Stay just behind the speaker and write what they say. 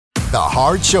The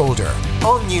Hard Shoulder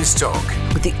on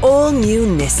Newstalk. With the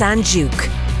all-new Nissan Juke,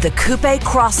 the coupe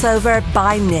crossover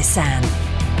by Nissan.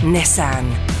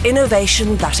 Nissan,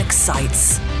 innovation that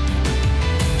excites.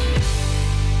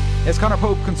 Yes, Conor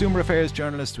Pope, Consumer Affairs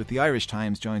journalist with the Irish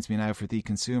Times, joins me now for the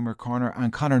Consumer Corner.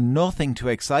 And Conor, nothing to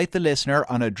excite the listener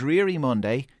on a dreary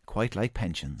Monday, quite like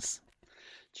pensions.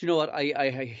 Do you know what?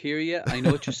 I hear you. I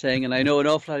know what you're saying, and I know an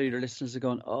awful lot of your listeners are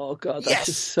going, "Oh God, that's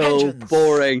just so pensions.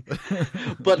 boring."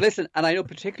 But listen, and I know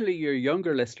particularly your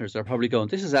younger listeners are probably going,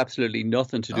 "This is absolutely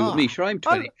nothing to do with me." Sure, I'm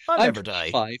 20. I'll I'm never die.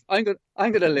 25.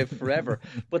 I'm going to live forever.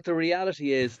 But the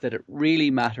reality is that it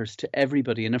really matters to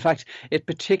everybody, and in fact, it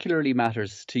particularly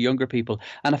matters to younger people.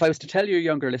 And if I was to tell your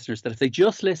younger listeners that if they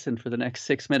just listen for the next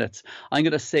 6 minutes, I'm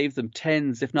going to save them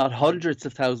tens, if not hundreds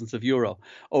of thousands of euro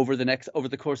over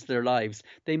the course of their lives,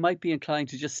 they might be inclined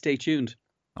to just stay tuned.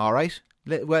 All right.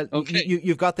 Well, Okay.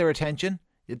 you've got their attention.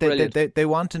 They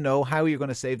want to know how you're going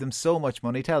to save them so much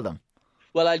money. Tell them.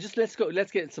 Well,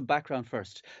 let's get some background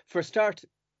first. For a start,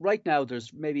 right now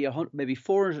there's maybe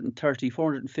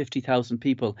 450,000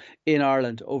 people in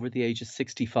Ireland over the age of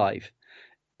 65.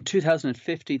 In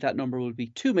 2050, that number will be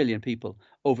 2 million people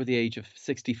over the age of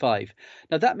 65.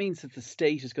 Now, that means that the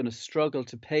state is going to struggle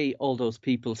to pay all those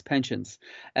people's pensions.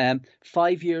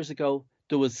 5 years ago,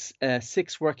 there was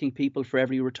 6 working people for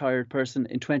every retired person.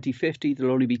 In 2050,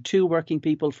 there'll only be 2 working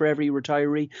people for every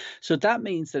retiree. So that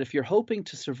means that if you're hoping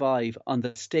to survive on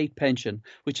the state pension,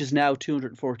 which is now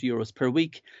 €240 per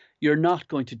week, you're not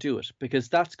going to do it, because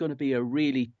that's going to be a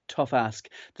really tough ask.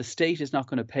 The state is not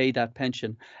going to pay that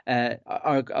pension,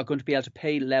 are going to be able to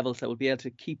pay levels that will be able to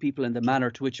keep people in the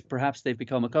manner to which perhaps they've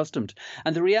become accustomed.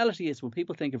 And the reality is, when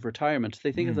people think of retirement,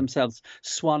 they think of themselves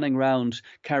swanning round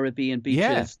Caribbean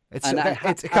beaches.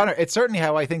 Yeah, Conor, it's certainly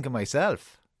how I think of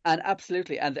myself. And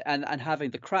absolutely, and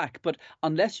having the crack. But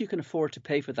unless you can afford to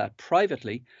pay for that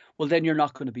privately, well, then you're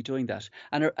not going to be doing that.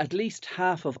 And at least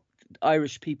half of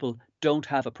Irish people don't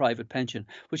have a private pension,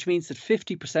 which means that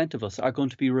 50% of us are going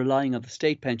to be relying on the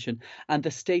state pension, and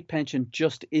the state pension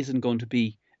just isn't going to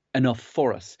be enough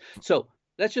for us. So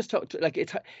let's just talk.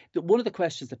 One of the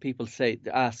questions that people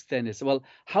ask then is, well,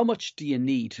 how much do you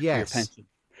need for your pension?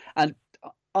 And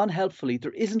unhelpfully,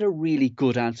 there isn't a really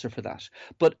good answer for that.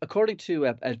 But according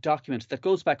to a document that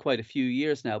goes back quite a few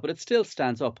years now, but it still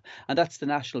stands up, and that's the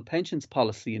National Pensions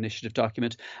Policy Initiative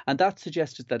document, and that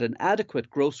suggested that an adequate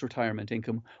gross retirement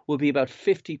income will be about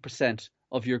 50%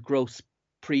 of your gross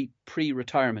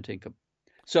pre-retirement income.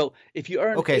 So if you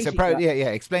earn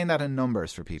explain that in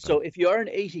numbers for people. So if you earn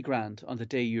 80 grand on the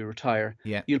day you retire,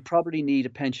 you'll probably need a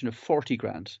pension of 40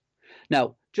 grand.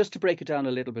 Now, just to break it down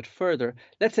a little bit further,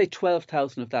 let's say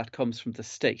 12,000 of that comes from the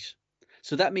state.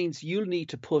 So that means you'll need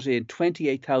to put in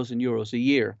 28,000 euros a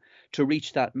year to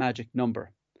reach that magic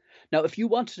number. Now, if you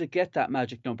wanted to get that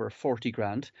magic number of 40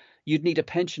 grand, you'd need a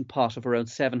pension pot of around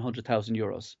 700,000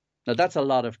 euros. Now, that's a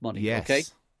lot of money, okay?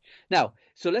 Now,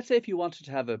 so let's say if you wanted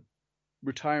to have a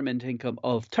retirement income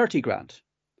of 30 grand,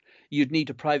 you'd need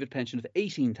a private pension of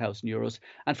 18,000 euros.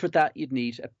 And for that, you'd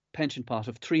need a pension pot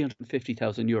of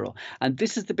 350,000 euro. And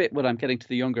this is the bit where I'm getting to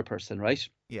the younger person, right?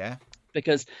 Yeah.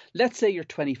 Because let's say you're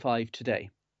 25 today.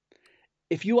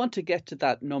 If you want to get to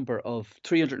that number of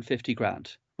 350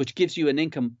 grand, which gives you an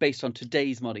income based on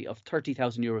today's money of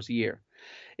 30,000 euros a year.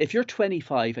 If you're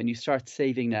 25 and you start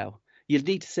saving now, you'll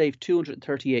need to save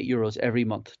 238 euros every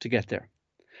month to get there.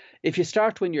 If you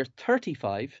start when you're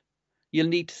 35, you'll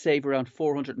need to save around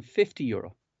 450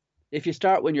 euro. If you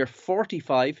start when you're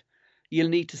 45, you'll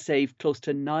need to save close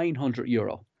to 900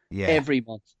 euro every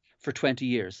month for 20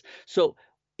 years. So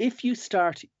if you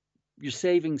start your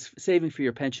saving for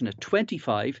your pension at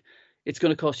 25, it's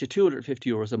going to cost you 250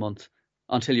 euros a month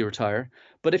until you retire.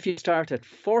 But if you start at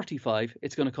 45,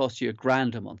 it's going to cost you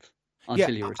 £1,000 a month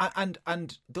until you retire.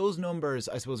 And those numbers,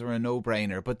 I suppose, are a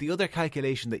no-brainer. But the other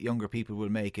calculation that younger people will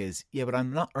make is, but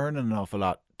I'm not earning an awful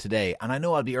lot today, and I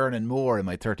know I'll be earning more in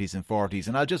my 30s and 40s,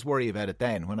 and I'll just worry about it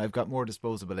then when I've got more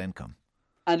disposable income.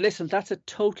 And listen, that's a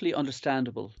totally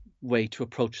understandable way to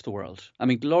approach the world. I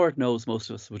mean, Lord knows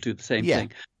most of us would do the same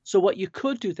thing. So what you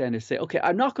could do then is say, okay,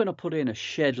 I'm not going to put in a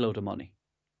shed load of money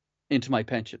into my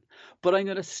pension, but I'm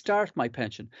going to start my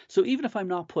pension. So even if I'm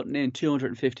not putting in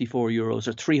 254 euros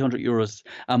or 300 euros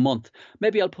a month,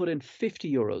 maybe I'll put in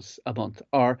 50 euros a month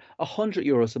or 100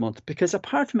 euros a month, because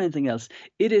apart from anything else,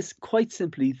 it is quite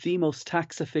simply the most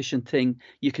tax efficient thing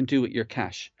you can do with your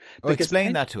cash.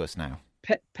 Explain that to us now.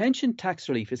 Pension tax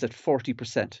relief is at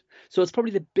 40%. So it's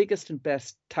probably the biggest and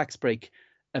best tax break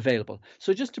available.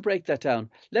 So just to break that down,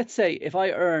 let's say if I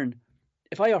earn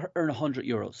 100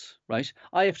 euros, right,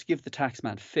 I have to give the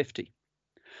taxman 50.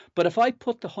 But if I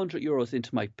put the 100 euros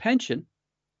into my pension,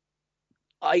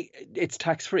 it's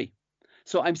tax free.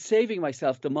 So I'm saving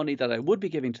myself the money that I would be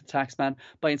giving to the taxman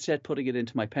by instead putting it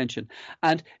into my pension.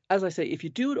 And as I say, if you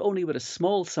do it only with a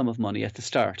small sum of money at the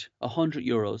start,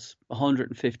 €100,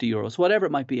 €150, whatever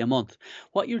it might be a month,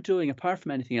 what you're doing apart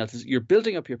from anything else is you're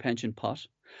building up your pension pot,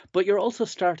 but you're also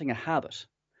starting a habit.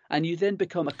 And you then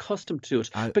become accustomed to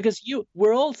it because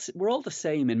we're all the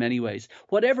same in many ways.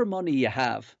 Whatever money you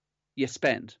have, you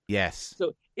spend. Yes.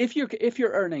 So if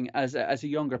you're earning as a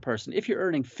younger person, if you're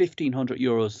earning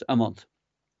 €1,500 a month,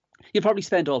 you'll probably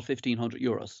spend all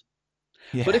 €1,500.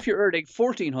 Yeah. But if you're earning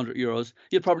 €1,400,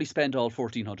 you'll probably spend all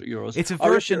 €1,400. It's a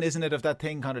version, isn't it, of that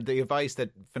thing, Conor? The advice that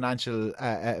financial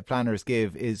planners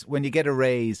give is when you get a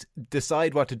raise,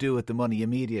 decide what to do with the money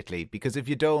immediately. Because if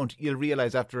you don't, you'll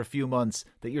realise after a few months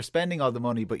that you're spending all the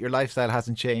money, but your lifestyle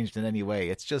hasn't changed in any way.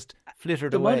 It's just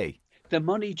flittered away. The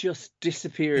money just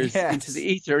disappears into the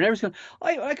ether, and everyone's going,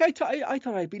 I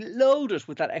thought I'd be loaded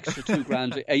with that extra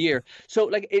 $2,000 a year.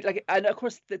 So and of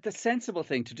course the sensible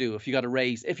thing to do if you got a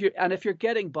raise, if you're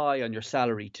getting by on your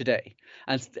salary today,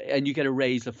 and you get a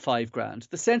raise of $5,000,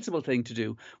 the sensible thing to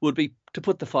do would be to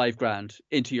put the $5,000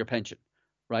 into your pension,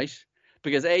 right?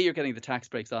 Because A, you're getting the tax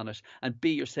breaks on it, and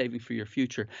B, you're saving for your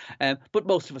future. But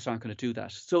most of us aren't going to do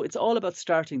that. So it's all about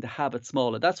starting the habit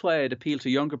small. And that's why I'd appeal to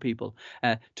younger people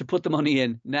to put the money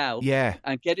in now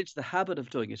and get into the habit of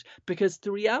doing it. Because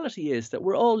the reality is that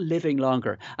we're all living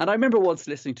longer. And I remember once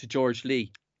listening to George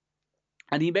Lee,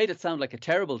 and he made it sound like a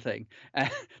terrible thing. He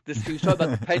was talking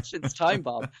about the pensions time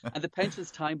bomb. And the pensions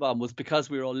time bomb was because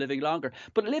we were all living longer.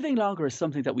 But living longer is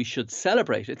something that we should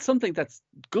celebrate. It's something that's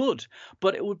good.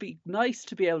 But it would be nice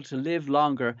to be able to live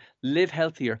longer, live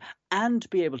healthier, and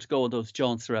be able to go on those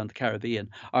jaunts around the Caribbean,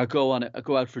 or go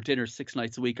out for dinner 6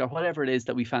 nights a week, or whatever it is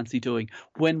that we fancy doing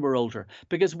when we're older.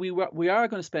 Because we are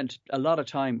going to spend a lot of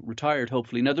time retired,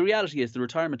 hopefully. Now, the reality is the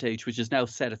retirement age, which is now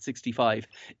set at 65,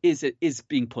 is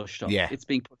being pushed up. Yeah. It's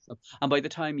being pushed up. And by the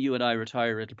time you and I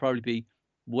retire, it'll probably be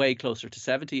way closer to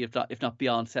 70, if not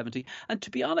beyond 70. And to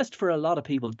be honest, for a lot of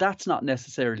people, that's not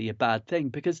necessarily a bad thing,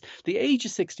 because the age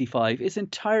of 65 is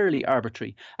entirely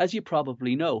arbitrary, as you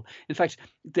probably know. In fact,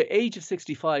 the age of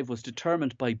 65 was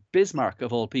determined by Bismarck,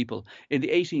 of all people, in the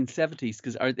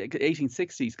 1870s or the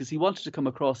 1860s, because he wanted to come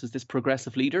across as this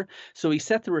progressive leader. So he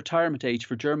set the retirement age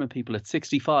for German people at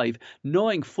 65,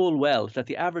 knowing full well that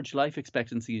the average life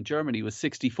expectancy in Germany was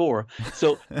 64.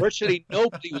 So virtually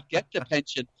nobody would get the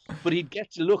pension, but he'd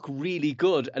get to look really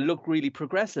good and look really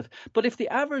progressive. But if the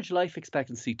average life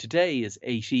expectancy today is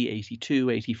 80, 82,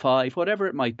 85, whatever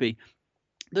it might be,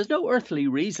 there's no earthly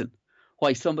reason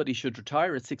why somebody should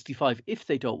retire at 65 if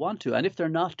they don't want to, and if they're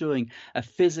not doing a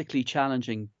physically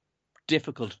challenging,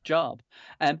 difficult job,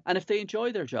 and if they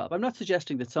enjoy their job. I'm not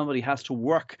suggesting that somebody has to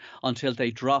work until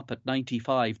they drop at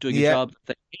 95 doing a job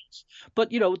that they hate. But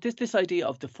this idea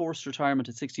of the forced retirement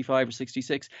at 65 or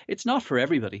 66, it's not for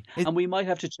everybody, and we might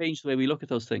have to change the way we look at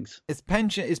those things. Is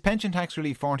pension tax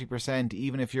relief 40%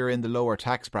 even if you're in the lower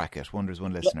tax bracket? Wonders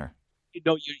one listener.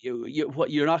 No,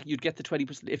 you're not. You'd get the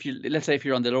 20%. Let's say if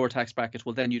you're on the lower tax bracket,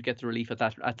 well, then you'd get the relief at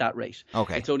that rate.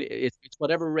 Okay. It's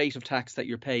whatever rate of tax that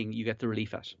you're paying, you get the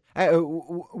relief at.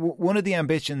 One of the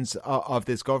ambitions of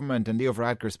this government, and Leo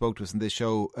Varadkar spoke to us in this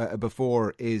show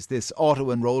before, is this auto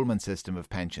enrolment system of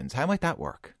pensions. How might that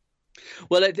work?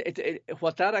 Well,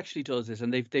 what that actually does is,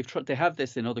 and they have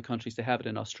this in other countries. They have it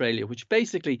in Australia, which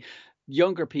basically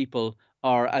younger people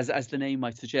are, as the name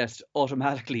might suggest,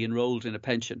 automatically enrolled in a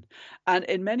pension. And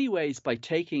in many ways, by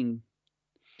taking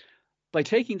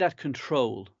that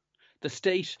control, the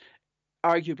state,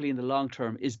 arguably in the long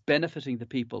term, is benefiting the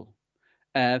people.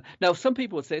 Now, some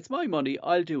people would say, it's my money,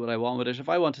 I'll do what I want with it. If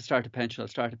I want to start a pension, I'll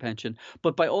start a pension.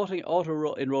 But by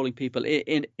auto-enrolling people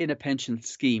in a pension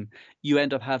scheme, you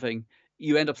end up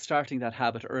starting that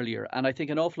habit earlier. And I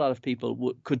think an awful lot of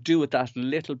people could do with that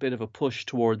little bit of a push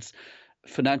towards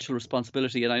financial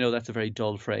responsibility, and I know that's a very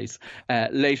dull phrase,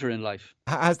 later in life.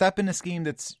 Has that been a scheme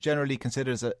that's generally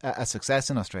considered a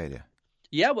success in Australia?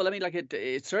 Yeah, well, I mean,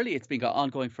 it's certainly, it's been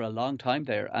ongoing for a long time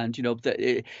there, and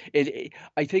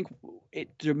I think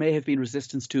there may have been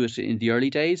resistance to it in the early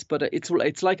days, but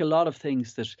it's like a lot of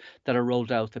things that are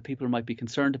rolled out that people might be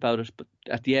concerned about it, but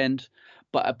at the end,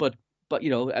 but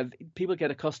people get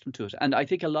accustomed to it, and I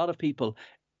think a lot of people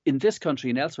in this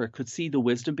country and elsewhere could see the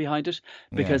wisdom behind it,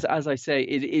 because as I say,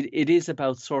 it is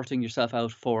about sorting yourself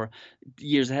out for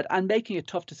years ahead and making a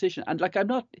tough decision. And I'm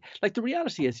not, the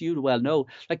reality is, you well know,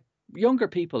 younger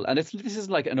people, and this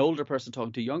isn't like an older person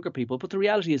talking to younger people, but the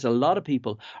reality is a lot of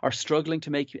people are struggling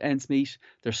to make ends meet.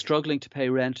 They're struggling to pay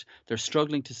rent. They're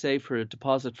struggling to save for a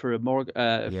deposit for a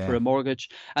mortgage.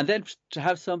 And then to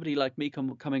have somebody like me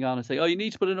coming on and say, oh, you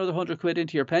need to put another 100 quid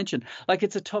into your pension. Like,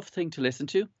 it's a tough thing to listen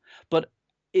to, but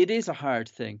it is a hard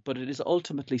thing, but it is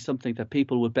ultimately something that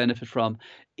people would benefit from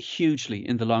hugely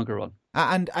in the longer run.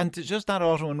 And just that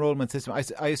auto enrollment system,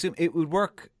 I assume it would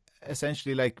work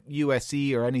essentially like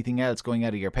USC or anything else going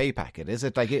out of your pay packet, is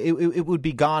it? Like it would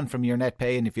be gone from your net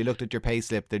pay, and if you looked at your pay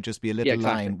slip, there'd just be a little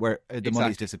line where the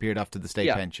money's disappeared off to the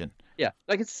state pension. Yeah,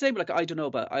 like it's the same. Like, I don't know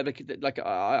about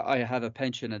I have a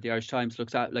pension, and the Irish Times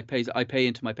I pay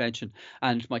into my pension,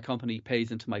 and my company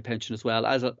pays into my pension as well,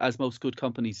 as most good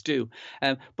companies do.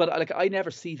 But like, I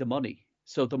never see the money.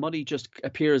 So the money just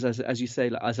appears as you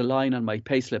say, as a line on my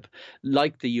payslip,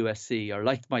 like the USC or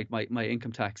like my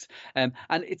income tax. And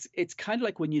it's kind of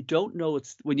like when you don't know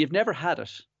when you've never had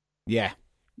it. Yeah,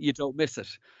 you don't miss it.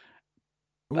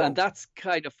 Well, and that's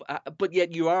kind of, but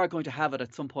yet you are going to have it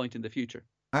at some point in the future.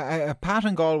 Pat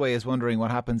in Galway is wondering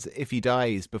what happens if he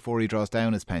dies before he draws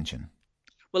down his pension.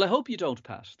 Well, I hope you don't,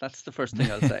 Pat. That's the first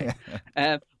thing I'll say.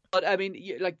 But I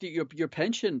mean, like your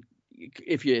pension,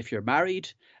 if you're married,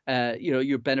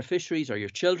 your beneficiaries or your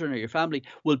children or your family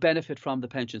will benefit from the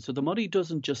pension. So the money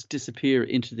doesn't just disappear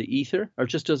into the ether, or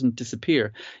just doesn't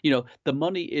disappear. The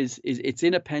money is it's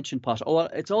in a pension pot. Oh,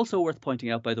 it's also worth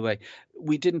pointing out, by the way,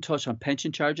 we didn't touch on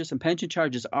pension charges, and pension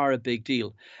charges are a big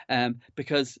deal,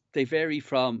 because they vary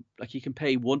from, like, you can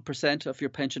pay 1% of your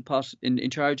pension pot in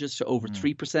charges to over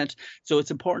 3%. So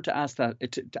it's important to ask to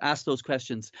ask those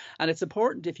questions, and it's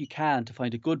important, if you can, to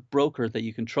find a good broker that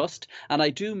you can trust. And I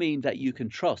do mean that you can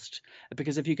trust,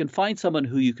 because if you can find someone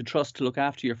who you can trust to look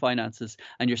after your finances,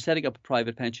 and you're setting up a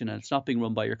private pension and it's not being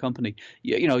run by your company,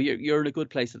 you're in a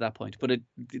good place at that point. But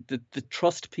the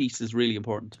trust piece is really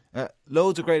important.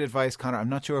 Loads of great advice, Conor. I'm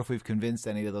not sure if we've convinced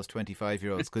any of those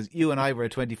 25-year-olds, because you and I were a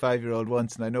 25-year-old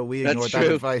once, and I know we ignored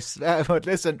that advice. But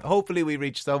listen, hopefully we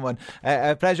reach someone.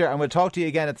 A pleasure, and we'll talk to you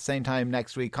again at the same time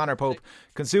next week. Conor Pope,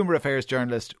 consumer affairs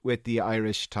journalist with the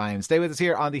Irish Times. Stay with us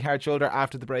here on The Hard Shoulder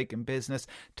after the break in business.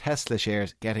 Tesla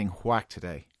shares getting whacked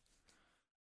today.